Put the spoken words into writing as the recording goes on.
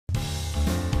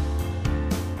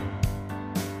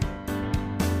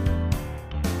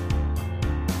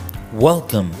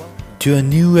Welcome to a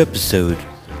new episode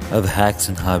of Hacks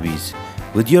and Hobbies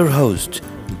with your host,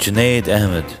 Junaid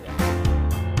Ahmed.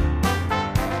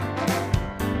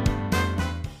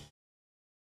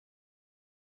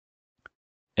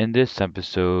 In this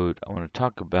episode, I want to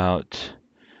talk about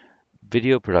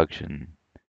video production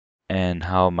and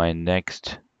how my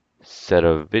next set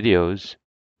of videos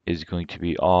is going to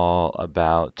be all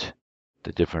about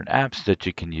the different apps that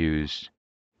you can use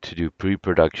to do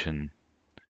pre-production,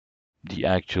 the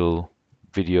actual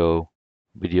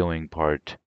videoing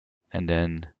part, and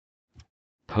then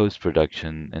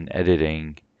post-production and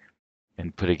editing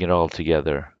and putting it all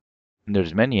together. And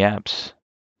there's many apps,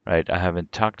 right? I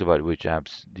haven't talked about which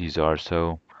apps these are,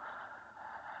 so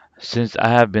since I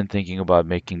have been thinking about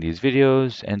making these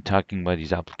videos and talking about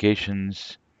these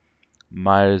applications,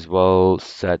 might as well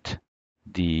set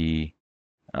the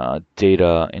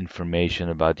data information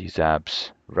about these apps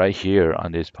right here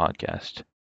on this podcast,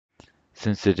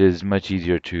 since it is much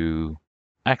easier to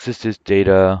access this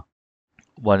data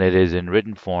when it is in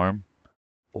written form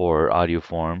or audio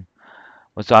form.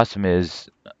 What's awesome is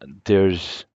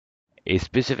there's a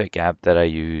specific app that I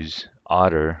use,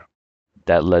 Otter,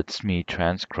 that lets me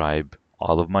transcribe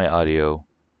all of my audio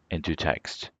into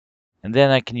text. And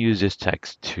then I can use this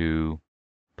text to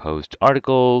post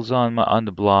articles on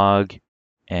the blog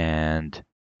and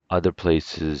other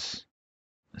places.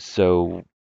 So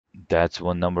that's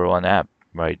number one app,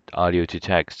 right? Audio to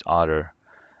text, Otter.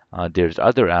 There's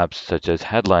other apps such as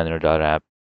Headliner.app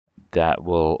that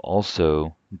will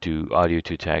also do audio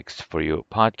to text for your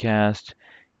podcast.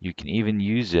 You can even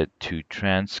use it to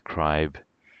transcribe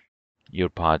your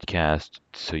podcast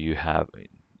so you have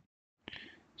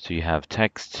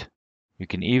text. You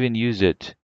can even use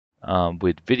it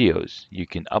with videos. You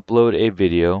can upload a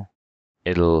video,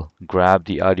 it'll grab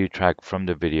the audio track from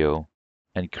the video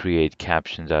and create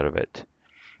captions out of it.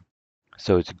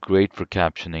 So it's great for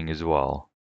captioning as well.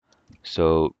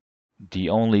 So the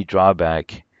only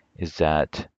drawback is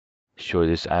that, sure,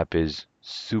 this app is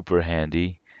super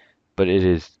handy, but it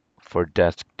is for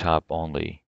desktop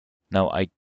only. Now, I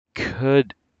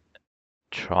could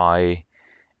try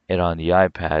it on the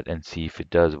iPad and see if it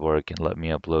does work and let me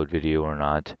upload video or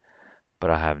not, but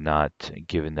I have not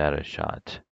given that a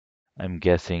shot. I'm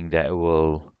guessing that it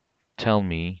will tell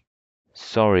me,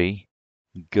 sorry,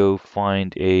 go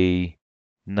find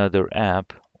another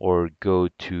app or go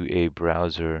to a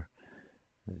browser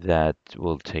that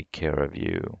will take care of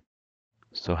you.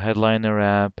 So Headliner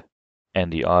app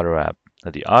and the Otter app.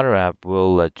 Now the Otter app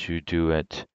will let you do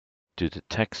the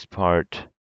text part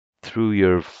through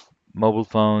your mobile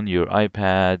phone, your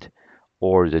iPad,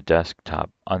 or the desktop.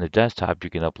 On the desktop, you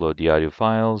can upload the audio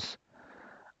files.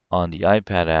 On the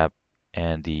iPad app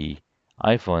and the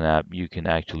iPhone app, you can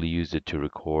actually use it to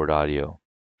record audio.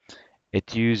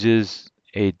 It uses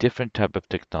a different type of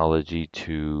technology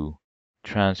to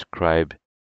transcribe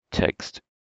text,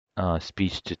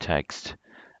 speech to text,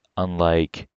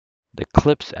 unlike the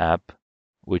Clips app,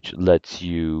 which lets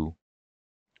you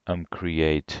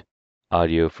create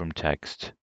audio from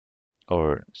text,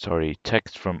 or sorry,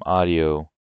 text from audio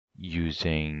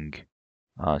using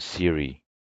Siri.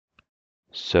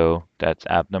 So that's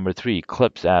app number 3.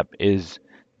 Clips app is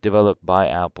developed by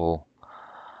Apple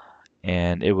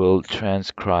and it will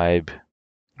transcribe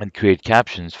and create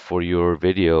captions for your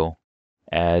video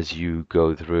as you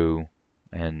go through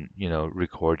and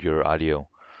record your audio.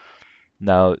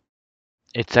 Now,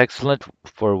 it's excellent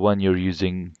for when you're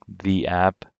using the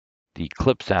app, the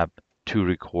Clips app, to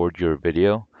record your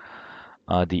video.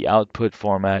 The output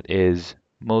format is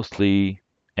mostly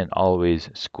and always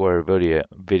square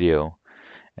video.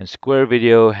 And square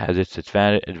video has its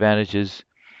advantages.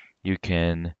 You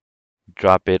can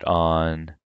drop it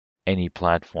on any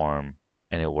platform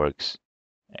and it works,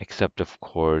 except of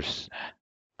course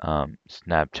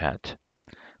Snapchat.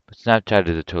 But Snapchat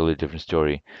is a totally different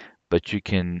story. But you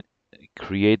can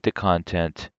create the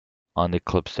content on the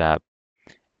Clips app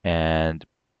and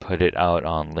put it out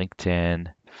on LinkedIn,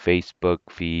 Facebook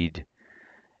feed,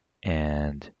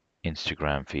 and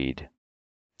Instagram feed.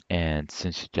 And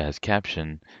since it has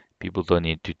caption, people don't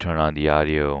need to turn on the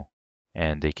audio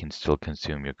and they can still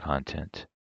consume your content.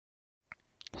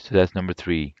 So that's number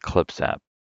 3, Clips app.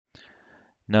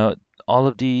 Now, all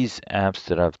of these apps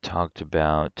that I've talked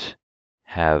about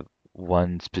have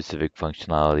one specific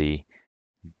functionality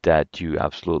that you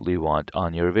absolutely want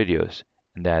on your videos,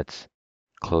 and that's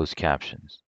closed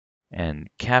captions. And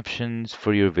captions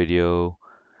for your video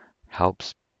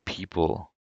helps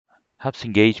people, helps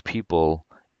engage people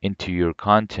into your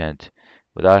content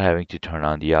without having to turn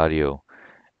on the audio.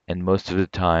 And most of the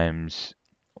times,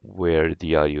 where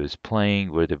the audio is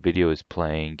playing, where the video is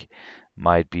playing.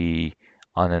 Might be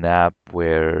on an app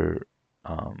where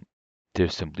um, they're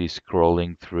simply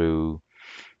scrolling through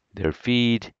their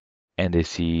feed and they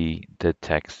see the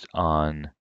text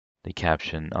on the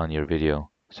caption on your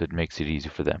video. So it makes it easy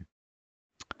for them.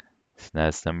 So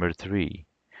that's number three.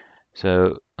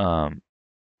 So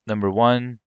number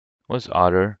one was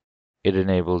Otter. It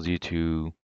enables you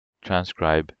to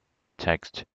transcribe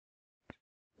text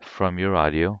from your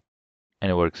audio,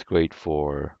 and it works great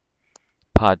for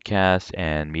podcasts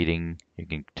and meeting. You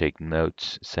can take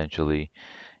notes essentially.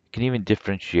 You can even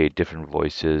differentiate different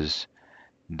voices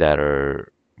that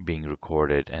are being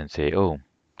recorded and say, oh,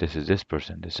 this is this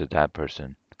person, this is that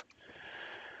person.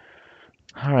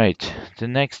 All right, the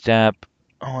next app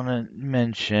I want to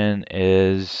mention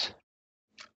is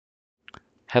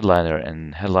Headliner,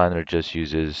 and Headliner just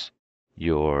uses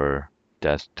your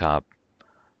desktop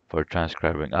for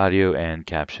transcribing audio and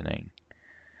captioning.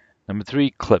 Number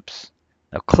three, Clips.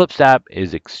 Now, Clips app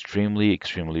is extremely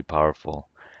powerful.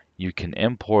 You can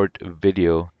import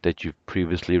video that you've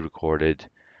previously recorded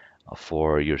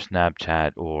for your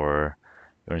Snapchat or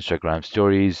your Instagram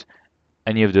stories,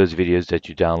 any of those videos that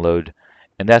you download.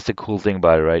 And that's the cool thing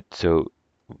about it, right? So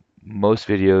most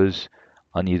videos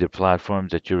on either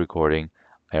platforms that you're recording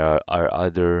are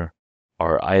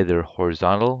either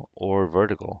horizontal or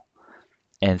vertical.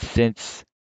 And since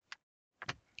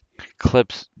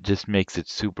Clips just makes it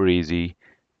super easy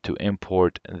to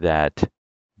import that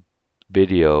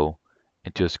video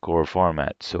into a score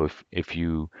format. So if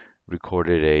you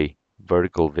recorded a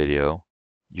vertical video,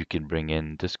 you can bring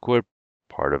in the square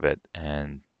part of it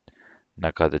and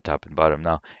knock out the top and bottom.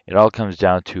 Now, it all comes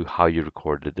down to how you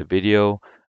recorded the video.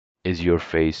 Is your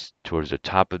face towards the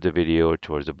top of the video or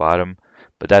towards the bottom?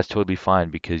 But that's totally fine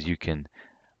because you can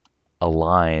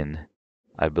align,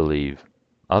 I believe.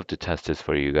 I'll have to test this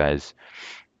for you guys.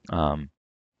 Um,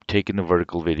 Taking the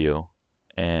vertical video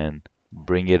and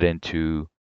bring it into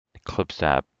the Clips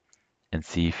app and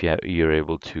see if you're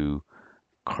able to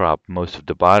crop most of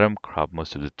the bottom, crop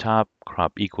most of the top,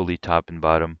 crop equally top and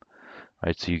bottom.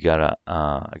 Right, so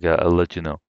I gotta let you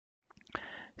know.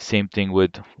 Same thing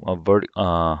with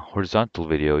a horizontal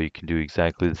video. You can do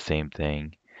exactly the same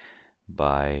thing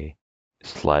by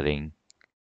sliding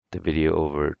the video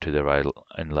over to the right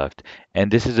and left. And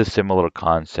this is a similar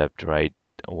concept, right?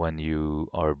 When you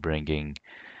are bringing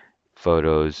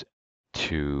photos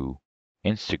to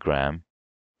Instagram,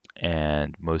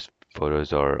 and most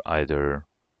photos are either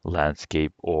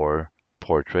landscape or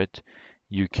portrait,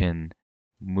 you can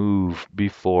move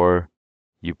before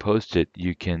you post it,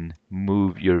 you can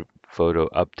move your photo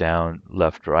up, down,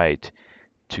 left, right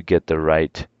to get the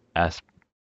right as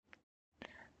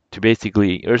to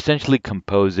basically you're essentially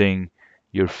composing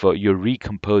you're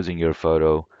recomposing your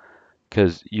photo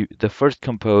because the first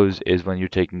compose is when you're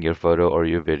taking your photo or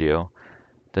your video.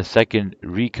 The second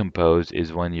recompose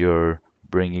is when you're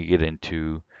bringing it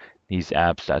into these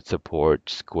apps that support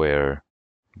Square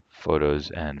photos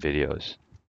and videos.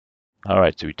 All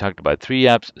right, so we talked about three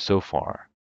apps so far.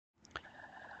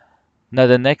 Now,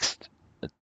 the next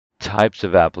types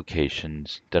of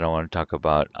applications that I want to talk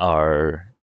about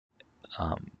are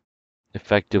um,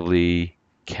 effectively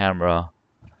camera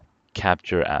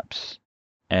capture apps.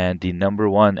 And the number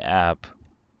one app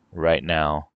right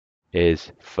now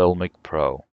is Filmic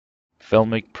Pro.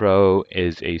 Filmic Pro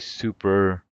is a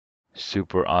super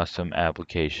awesome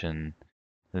application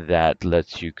that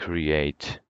lets you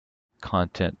create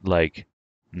content like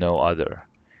no other.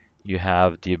 You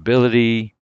have the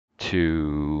ability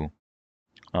to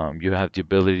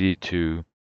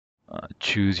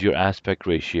choose your aspect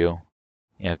ratio.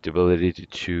 You have the ability to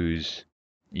choose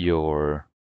your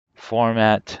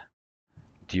format.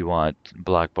 Do you want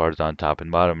black bars on top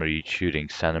and bottom? Are you shooting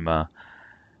cinema?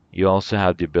 You also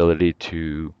have the ability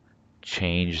to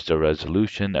change the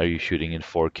resolution. Are you shooting in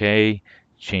 4K?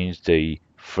 Change the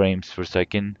frames per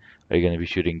second. Are you going to be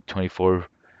shooting 24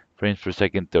 frames per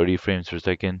second, 30 frames per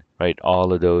second? Right?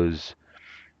 All of those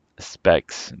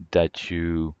specs that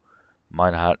you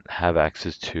might not have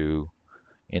access to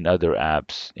in other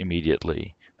apps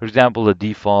immediately. For example, the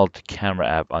default camera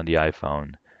app on the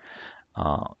iPhone,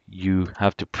 you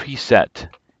have to preset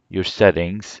your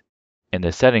settings in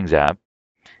the settings app,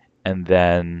 and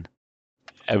then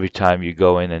every time you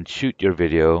go in and shoot your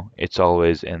video, it's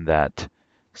always in that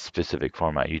specific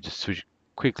format. You just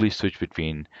quickly switch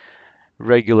between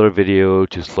regular video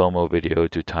to slow-mo video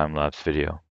to time-lapse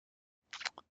video.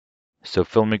 So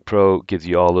Filmic Pro gives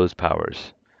you all those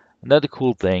powers. Another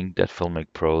cool thing that Filmic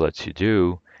Pro lets you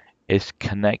do is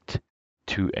connect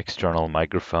to external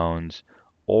microphones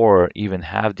or even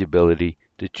have the ability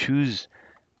to choose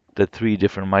the three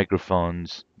different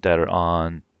microphones that are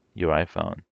on your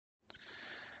iPhone.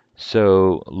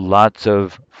 So lots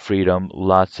of freedom,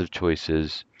 lots of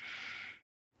choices.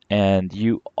 And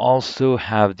you also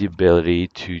have the ability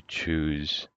to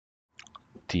choose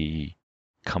the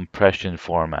compression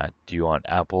format. Do you want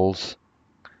Apple's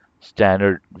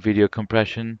standard video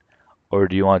compression, or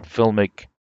do you want Filmic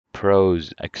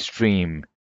Pro's extreme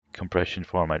compression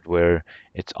format where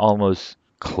it's almost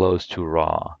close to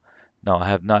RAW? Now, I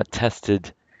have not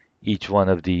tested each one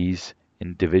of these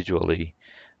individually,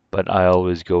 but I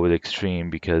always go with extreme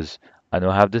because I know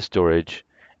I have the storage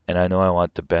and I know I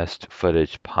want the best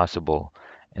footage possible.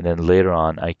 And then later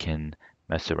on, I can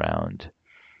mess around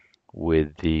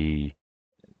with the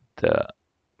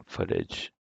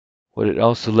footage. What it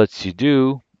also lets you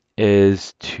do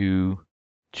is to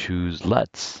choose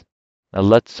LUTs. Now,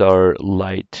 LUTs are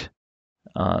light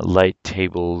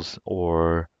tables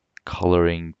or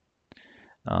coloring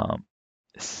um,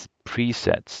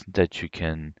 presets that you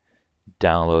can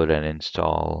download and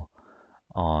install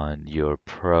on your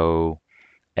pro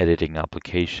editing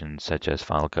applications such as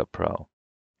Final Cut Pro.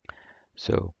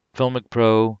 So Filmic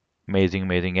Pro,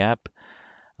 amazing app.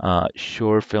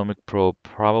 Sure, Filmic Pro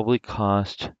probably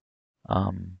cost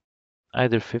um,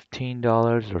 either $15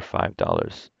 or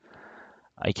 $5.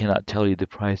 I cannot tell you the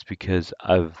price because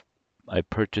I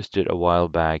purchased it a while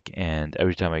back, and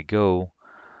every time I go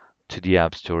to the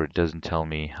App Store, it doesn't tell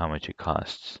me how much it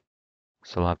costs.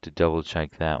 So I'll have to double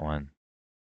check that one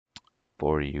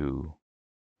for you.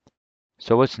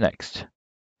 So what's next?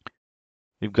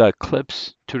 We've got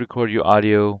Clips to record your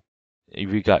audio.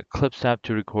 We've got Clips app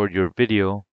to record your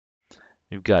video.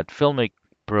 We've got Filmic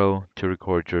Pro to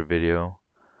record your video.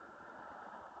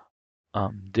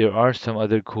 There are some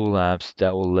other cool apps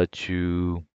that will let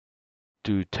you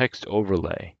do text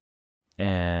overlay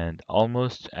and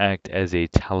almost act as a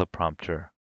teleprompter.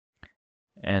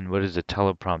 And what is a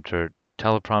teleprompter?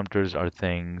 Teleprompters are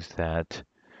things that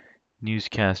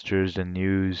newscasters and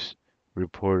news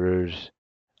reporters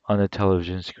on a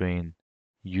television screen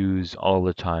use all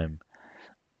the time.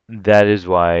 That is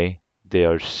why they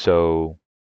are so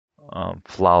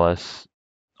flawless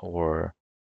or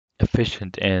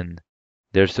efficient in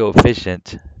they're so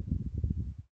efficient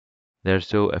they're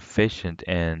so efficient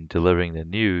in delivering the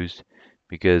news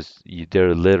because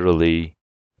they're literally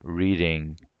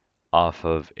reading off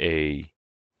of a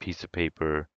piece of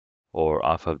paper or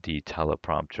off of the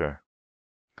teleprompter.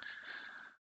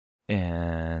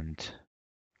 And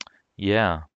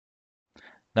yeah,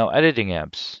 now editing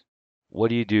apps. What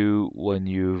do you do when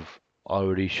you've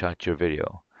already shot your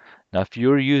video? Now, if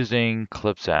you're using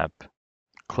Clips app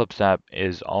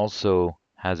is also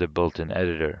has a built-in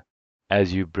editor.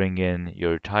 As you bring in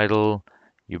your title,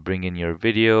 you bring in your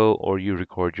video, or you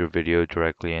record your video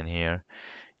directly in here,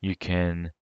 you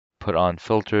can put on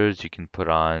filters, you can put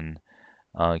on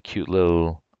cute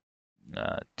little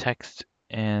text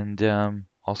and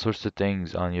all sorts of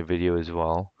things on your video as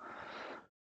well.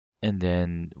 And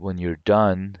then when you're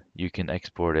done, you can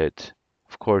export it.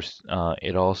 Of course,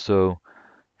 it also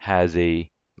has a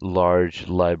large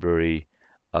library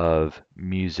of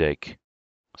music,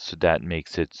 so that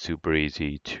makes it super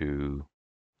easy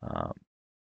um,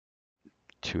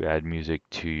 to add music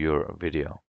to your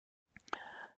video.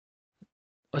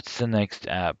 What's the next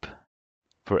app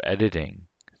for editing?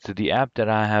 So the app that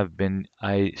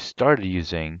I started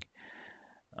using,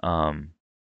 um,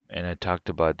 and I talked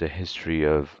about the history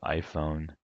of iPhone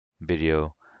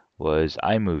video was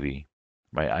iMovie.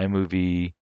 Right,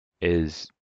 iMovie is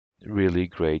really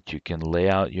great. You can lay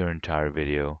out your entire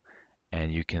video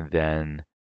and you can then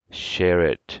share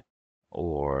it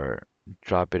or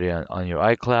drop it in on your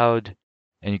iCloud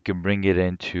and you can bring it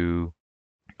into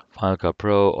Final Cut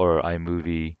Pro or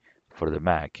iMovie for the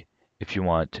Mac if you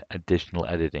want additional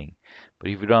editing.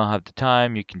 But if you don't have the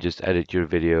time, you can just edit your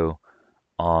video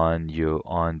on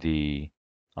iMovie.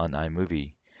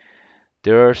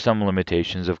 There are some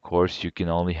limitations, of course. You can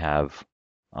only have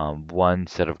one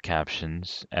set of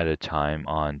captions at a time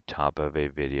on top of a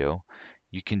video.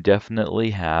 You can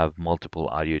definitely have multiple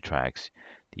audio tracks.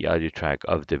 The audio track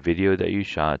of the video that you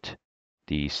shot,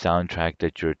 the soundtrack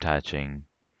that you're attaching,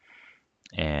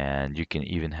 and you can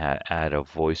even add a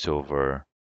voiceover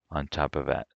on top of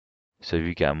that. So if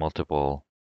you got multiple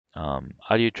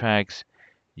audio tracks,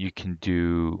 you can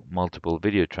do multiple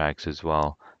video tracks as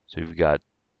well. So you've got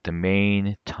the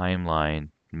main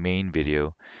timeline, main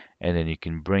video, and then you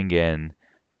can bring in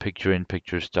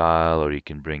picture style, or you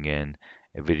can bring in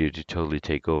a video to totally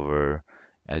take over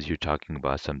as you're talking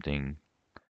about something.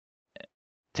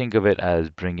 Think of it as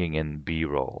bringing in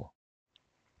B-roll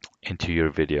into your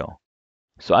video.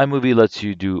 So iMovie lets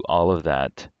you do all of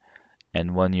that.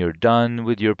 And when you're done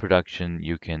with your production,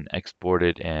 you can export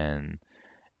it in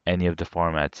any of the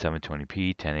formats: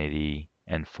 720p, 1080,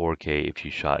 and 4K if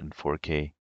you shot in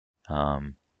 4K.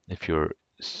 If your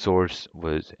source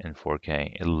was in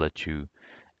 4K, it'll let you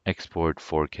export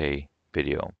 4K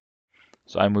video.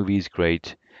 So iMovie is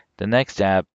great. The next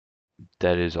app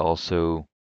that is also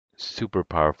super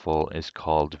powerful is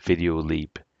called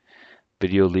VideoLeap.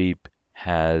 VideoLeap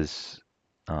has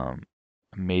um,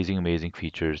 amazing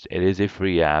features. It is a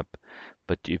free app,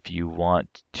 but if you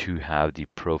want to have the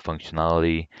pro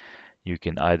functionality, you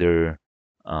can either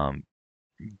um,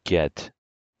 get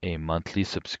a monthly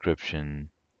subscription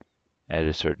at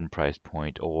a certain price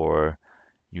point, or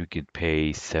you could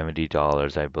pay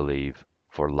 $70, I believe,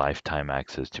 for lifetime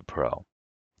access to Pro.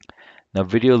 Now,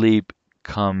 VideoLeap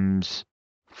comes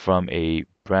from a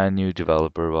brand new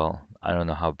developer. Well, I don't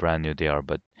know how brand new they are,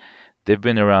 but they've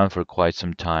been around for quite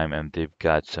some time and they've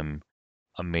got some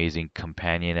amazing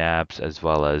companion apps as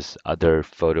well as other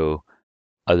photo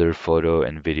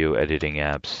and video editing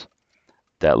apps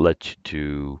that let you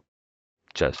do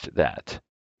just that.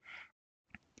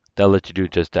 That let you do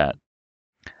just that.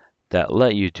 That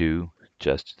let you do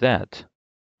just that.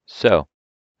 So,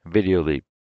 VideoLeap,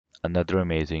 another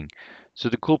amazing. So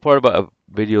the cool part about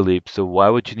VideoLeap, so why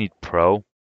would you need Pro?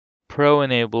 Pro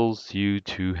enables you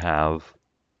to have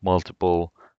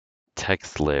multiple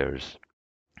text layers.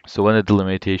 So one of the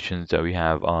limitations that we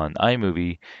have on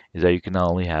iMovie is that you can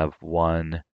only have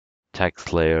one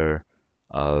text layer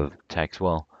of text.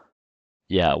 Well,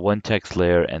 yeah, one text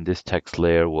layer, and this text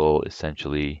layer will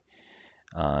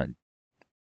uh,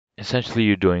 essentially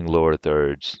you're doing lower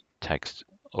thirds text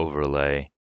overlay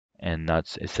and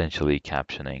not essentially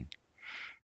captioning.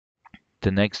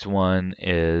 The next one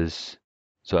is,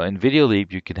 so in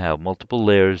VideoLeap, you can have multiple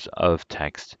layers of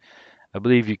text. I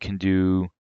believe you can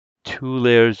do 2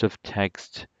 layers of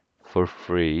text for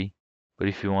free, but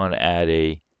if you want to add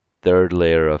a third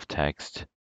layer of text,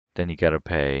 then you gotta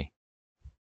pay.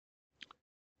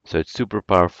 So it's super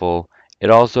powerful. It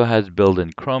also has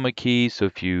built-in chroma key, so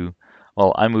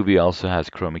well, iMovie also has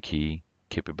chroma key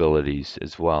capabilities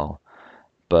as well,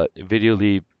 but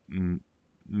VideoLeap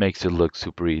makes it look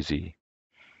super easy.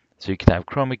 So you can have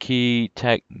chroma key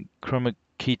type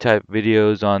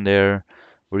videos on there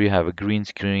where you have a green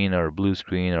screen or a blue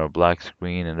screen or a black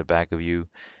screen in the back of you,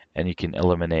 and you can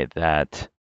eliminate that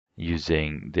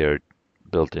using their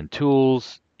built-in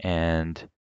tools and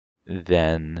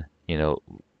then,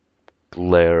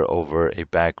 layer over a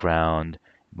background,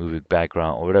 moving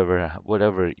background, or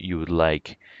whatever you would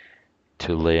like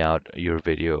to lay out your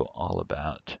video all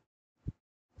about.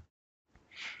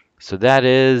 So that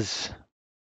is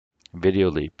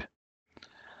VideoLeap.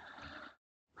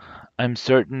 I'm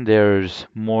certain there's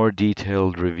more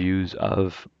detailed reviews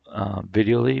of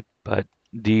VideoLeap, but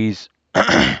these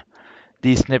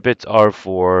these snippets are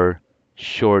for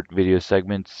short video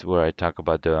segments where I talk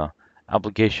about the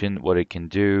application, what it can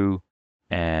do,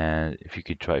 and if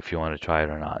you want to try it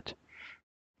or not.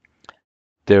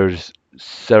 There's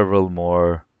several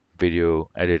more video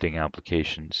editing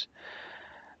applications.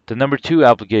 The number 2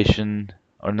 application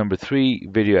or number 3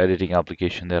 video editing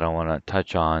application that I want to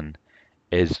touch on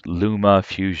is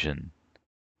LumaFusion.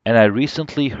 And I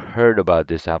recently heard about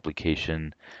this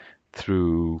application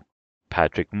through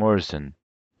Patrick Morrison.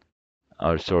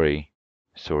 Or sorry.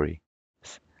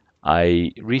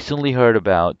 I recently heard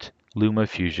about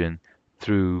LumaFusion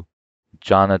through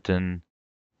Jonathan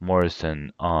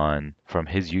Morrison on from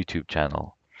his YouTube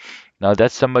channel. Now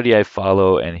that's somebody I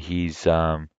follow, and he's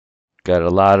got a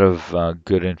lot of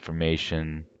good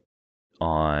information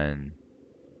on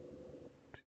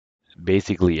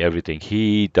basically everything.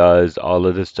 He does all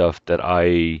of the stuff that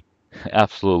I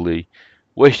absolutely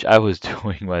wish I was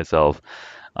doing myself.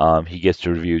 He gets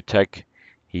to review tech.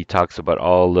 He talks about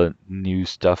all the new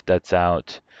stuff that's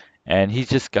out, and he's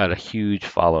just got a huge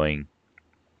following.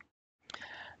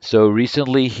 So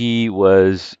recently he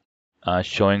was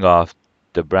showing off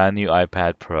the brand new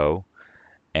iPad Pro,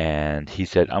 and he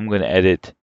said, I'm going to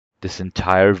edit this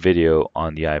entire video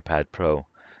on the iPad Pro.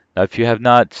 Now, if you have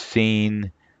not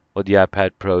seen what the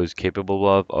iPad Pro is capable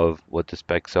of what the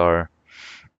specs are,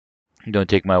 don't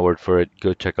take my word for it.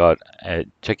 Go check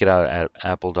it out at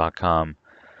apple.com.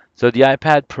 So the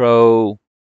iPad Pro,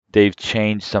 they've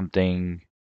changed something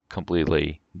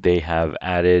completely. They have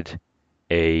added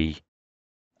a,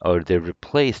 or they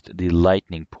replaced the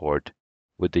Lightning port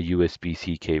with the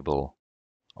USB-C cable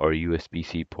or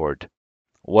USB-C port.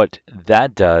 What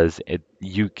that does,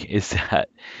 is that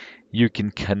you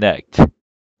can connect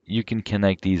you can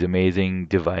connect these amazing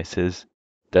devices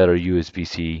that are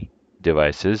USB-C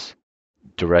devices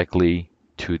directly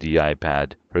to the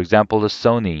iPad. For example, the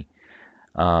Sony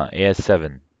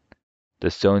AS7, the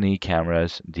Sony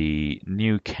cameras, the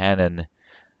new Canon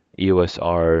EOS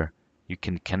R, you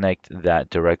can connect that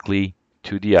directly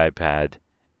to the iPad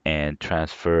and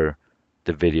transfer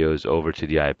the videos over to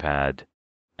the iPad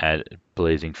at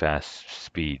blazing fast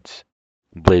speeds.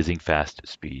 Blazing fast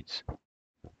speeds.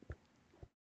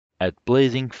 At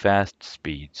blazing fast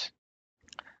speeds.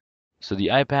 So the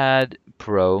iPad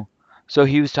Pro, so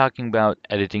he was talking about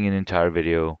editing an entire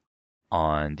video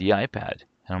on the iPad.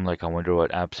 And I'm like, I wonder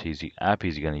what app he's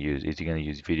going to use. Is he going to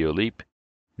use Video Leap?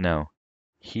 No.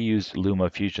 He used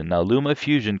LumaFusion. Now,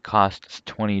 LumaFusion costs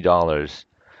 $20,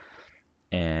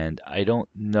 and I don't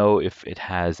know if it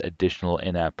has additional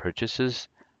in-app purchases,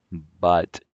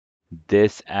 but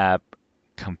this app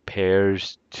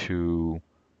compares to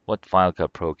what Final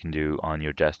Cut Pro can do on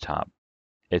your desktop.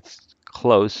 It's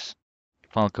close.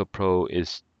 Final Cut Pro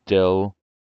is still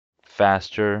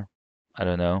faster. I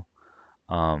don't know.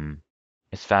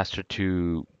 It's faster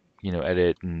to,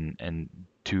 edit and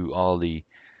do all the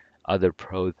other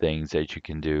pro things that you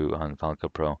can do on Final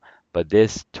Cut Pro. But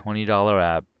this $20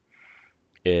 app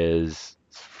is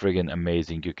friggin'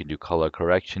 amazing. You can do color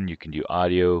correction, you can do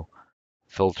audio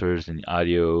filters and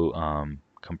audio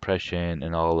compression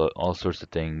and all sorts of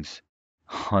things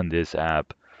on this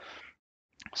app.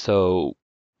 So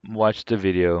watch the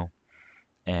video,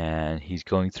 and he's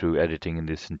going through editing in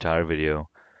this entire video.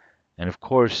 And of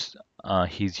course,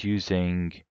 he's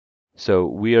using, so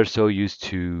we are so used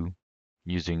to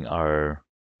using our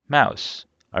mice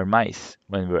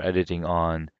when we're editing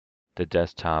on the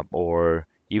desktop or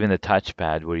even the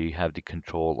touchpad where you have the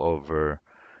control over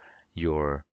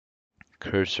your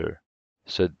cursor.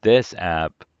 So this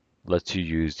app lets you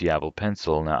use the Apple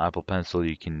Pencil. Now, Apple Pencil,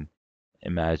 you can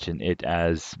imagine it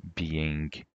as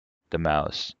being the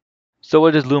mouse. So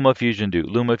what does LumaFusion do?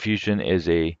 LumaFusion is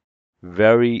a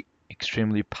very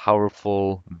extremely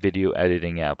powerful video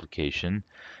editing application.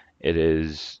 It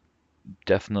is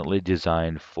definitely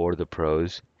designed for the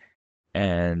pros,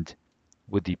 and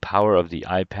with the power of the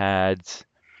iPads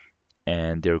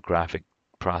and their graphic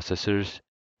processors,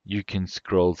 you can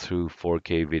scroll through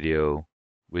 4K video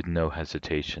with no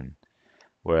hesitation.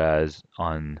 Whereas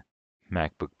on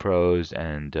MacBook Pros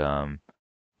and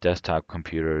desktop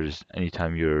computers,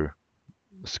 anytime you're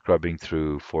scrubbing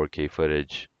through 4K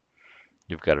footage,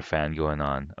 you've got a fan going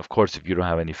on. Of course, if you don't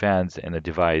have any fans in a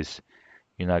device,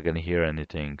 you're not going to hear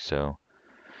anything. So,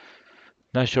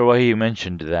 not sure why he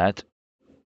mentioned that.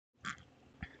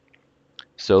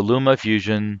 So,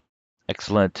 LumaFusion,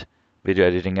 excellent video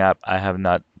editing app. I have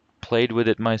not played with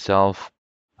it myself.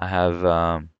 I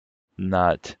have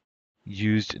not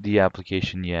used the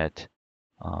application yet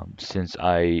since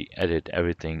I edit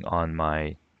everything on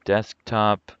my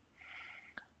desktop.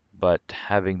 But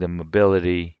having the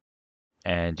mobility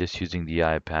and just using the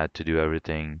iPad to do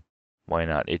everything, why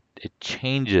not? It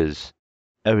changes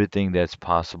everything that's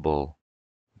possible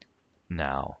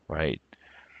now, right?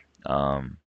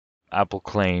 Um, Apple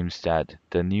claims that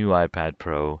the new iPad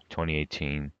Pro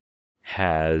 2018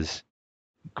 has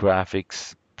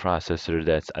graphics processor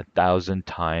that's 1,000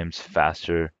 times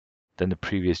faster than the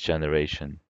previous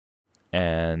generation.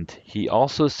 And he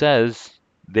also says,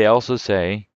 they also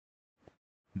say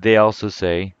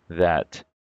that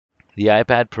the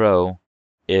iPad Pro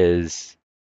is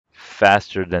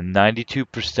faster than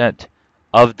 92%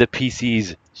 of the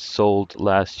PCs sold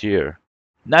last year.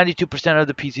 92% of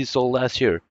the PCs sold last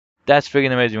year. That's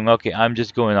freaking amazing. Okay, I'm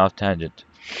just going off tangent.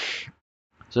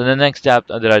 So the next app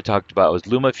that I talked about was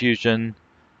LumaFusion.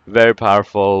 Very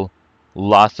powerful.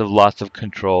 Lots of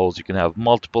controls. You can have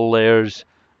multiple layers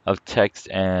of text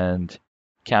and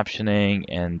captioning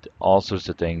and all sorts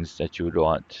of things that you would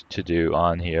want to do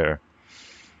on here.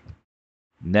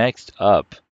 Next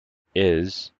up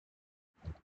is,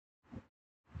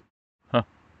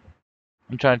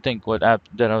 I'm trying to think what app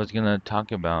that I was going to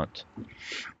talk about.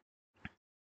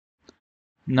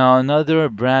 Now, another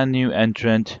brand new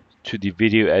entrant to the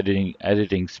video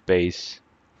editing space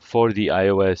for the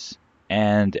iOS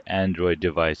and Android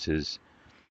devices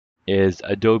is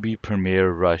Adobe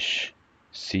Premiere Rush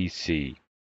CC.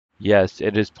 Yes,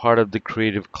 it is part of the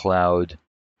Creative Cloud.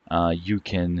 You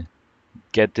can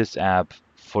get this app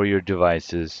for your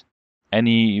devices.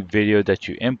 Any video that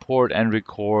you import and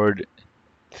record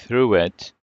through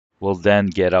it will then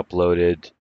get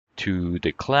uploaded to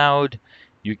the cloud.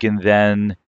 You can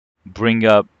then bring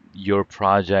up your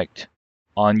project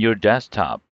on your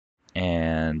desktop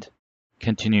and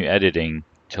continue editing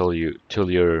till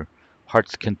your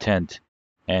heart's content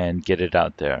and get it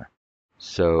out there.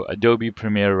 So Adobe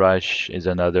Premiere Rush is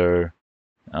another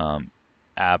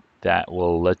app that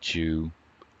will let you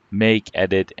make,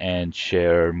 edit, and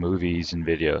share movies and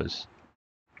videos.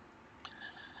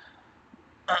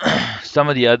 Some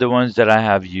of the other ones that I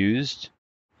have used,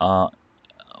 uh,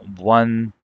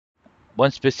 one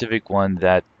one specific one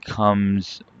that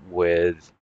comes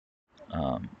with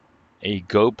um, a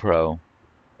GoPro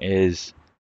is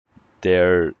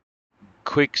their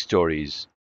Quick Stories.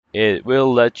 It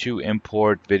will let you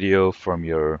import video from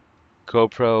your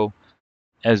GoPro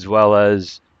as well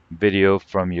as video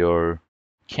from your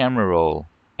camera roll,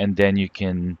 and then you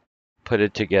can put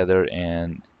it together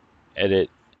and edit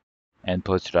and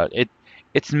post it out.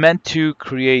 It's meant to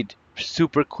create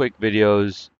super quick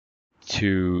videos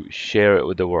to share it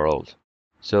with the world.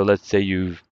 So let's say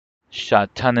you've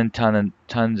shot tons and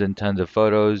tons of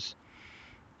photos.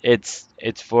 It's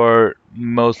for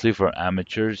mostly for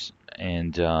amateurs,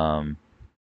 and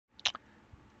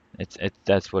it's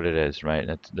that's what it is,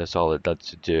 right? That's all it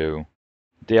lets you do.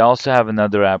 They also have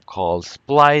another app called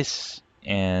Splice,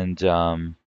 and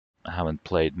I haven't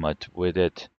played much with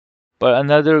it. But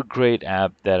another great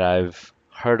app that I've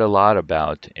heard a lot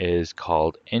about is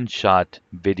called InShot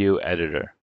Video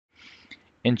Editor.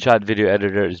 InShot Video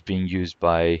Editor is being used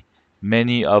by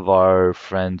many of our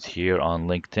friends here on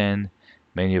LinkedIn,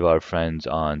 many of our friends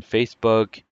on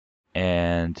Facebook,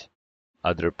 and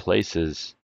other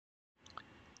places.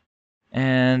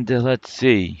 And let's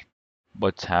see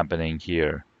what's happening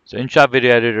here. So InShot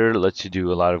Video Editor lets you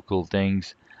do a lot of cool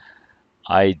things.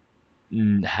 I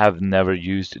have never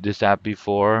used this app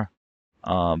before,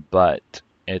 but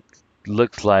it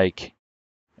looks like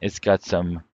it's got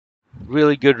some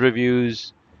really good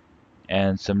reviews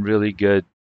and some really good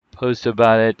posts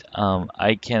about it.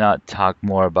 I cannot talk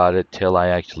more about it till I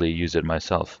actually use it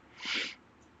myself.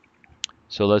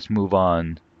 So let's move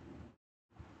on.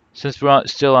 Since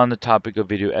still on the topic of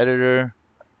video editor,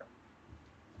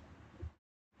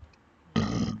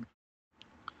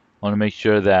 I want to make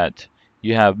sure that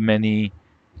you have many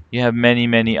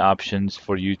options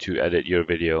for you to edit your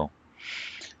video.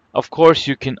 Of course,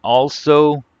 you can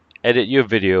also edit your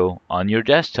video on your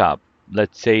desktop.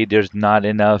 Let's say there's not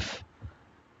enough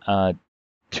uh,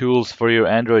 tools for your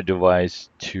Android device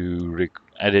to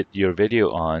edit your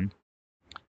video on.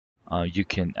 You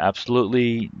can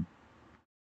absolutely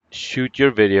shoot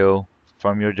your video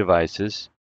from your devices,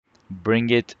 bring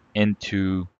it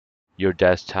into your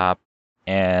desktop,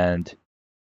 and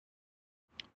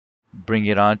bring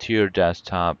it onto your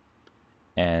desktop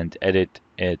and edit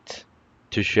it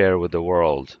to share with the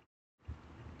world.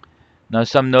 Now,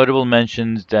 some notable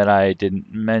mentions that I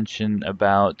didn't mention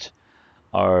about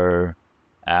are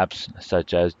apps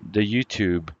such as the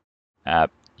YouTube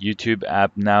app. YouTube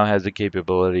app now has the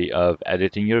capability of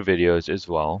editing your videos as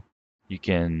well. You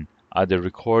can either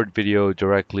record video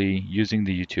directly using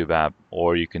the YouTube app,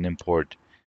 or you can import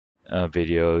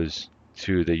videos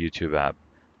through the YouTube app.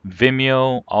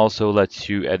 Vimeo also lets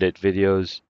you edit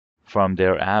videos from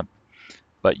their app,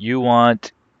 but you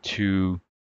want to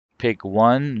pick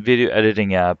one video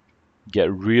editing app,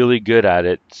 get really good at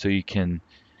it so you can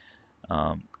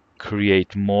um,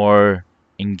 create more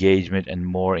engagement and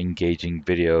more engaging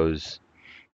videos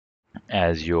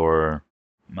as you're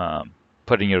um,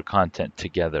 putting your content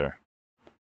together.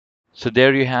 So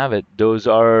there you have it. Those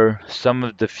are some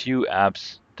of the few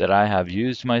apps that I have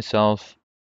used myself,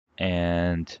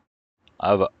 and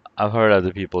I've I've heard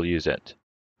other people use it.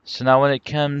 So now when it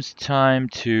comes time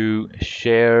to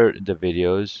share the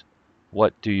videos,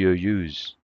 what do you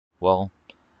use? Well,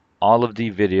 all of the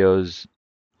videos,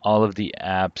 all of the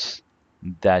apps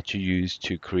that you use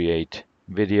to create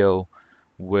video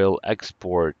will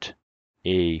export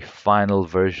a final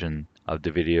version of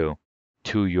the video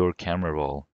to your camera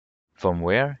roll. From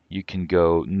where you can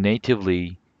go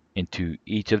natively into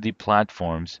each of the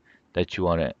platforms that you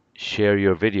want to share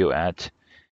your video at.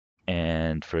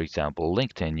 And for example,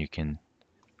 LinkedIn, you can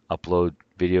upload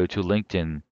video to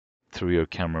LinkedIn through your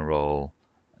camera roll,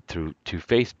 through to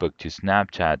Facebook, to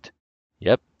Snapchat.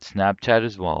 Yep, Snapchat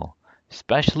as well.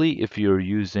 Especially if you're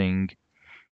using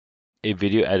a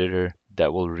video editor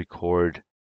that will record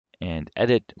and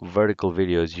edit vertical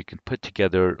videos, you can put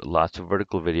together lots of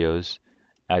vertical videos,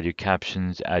 add your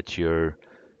captions, add your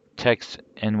text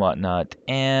and whatnot,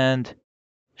 and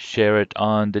share it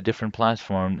on the different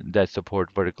platforms that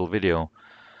support vertical video.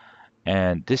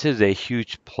 And this is a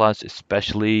huge plus,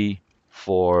 especially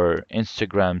for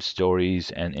Instagram stories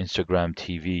and Instagram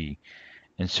TV.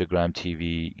 Instagram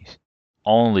TV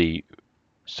only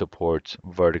supports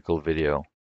vertical video.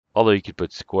 Although you could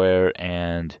put square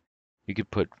and you could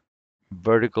put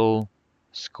vertical,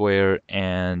 square,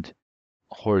 and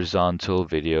horizontal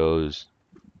videos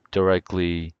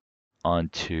directly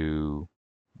onto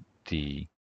the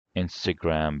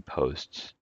Instagram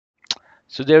posts.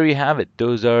 So there you have it.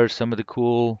 Those are some of the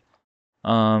cool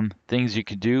things you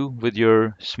can do with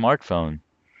your smartphone.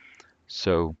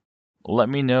 So let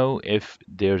me know if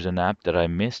there's an app that I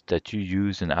missed that you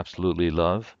use and absolutely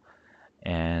love,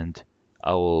 and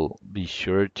I will be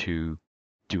sure to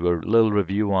do a little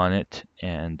review on it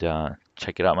and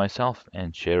check it out myself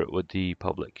and share it with the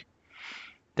public.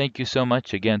 Thank you so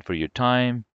much again for your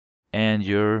time and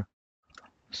your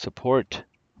support.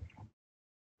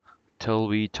 Till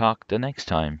we talk the next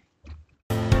time.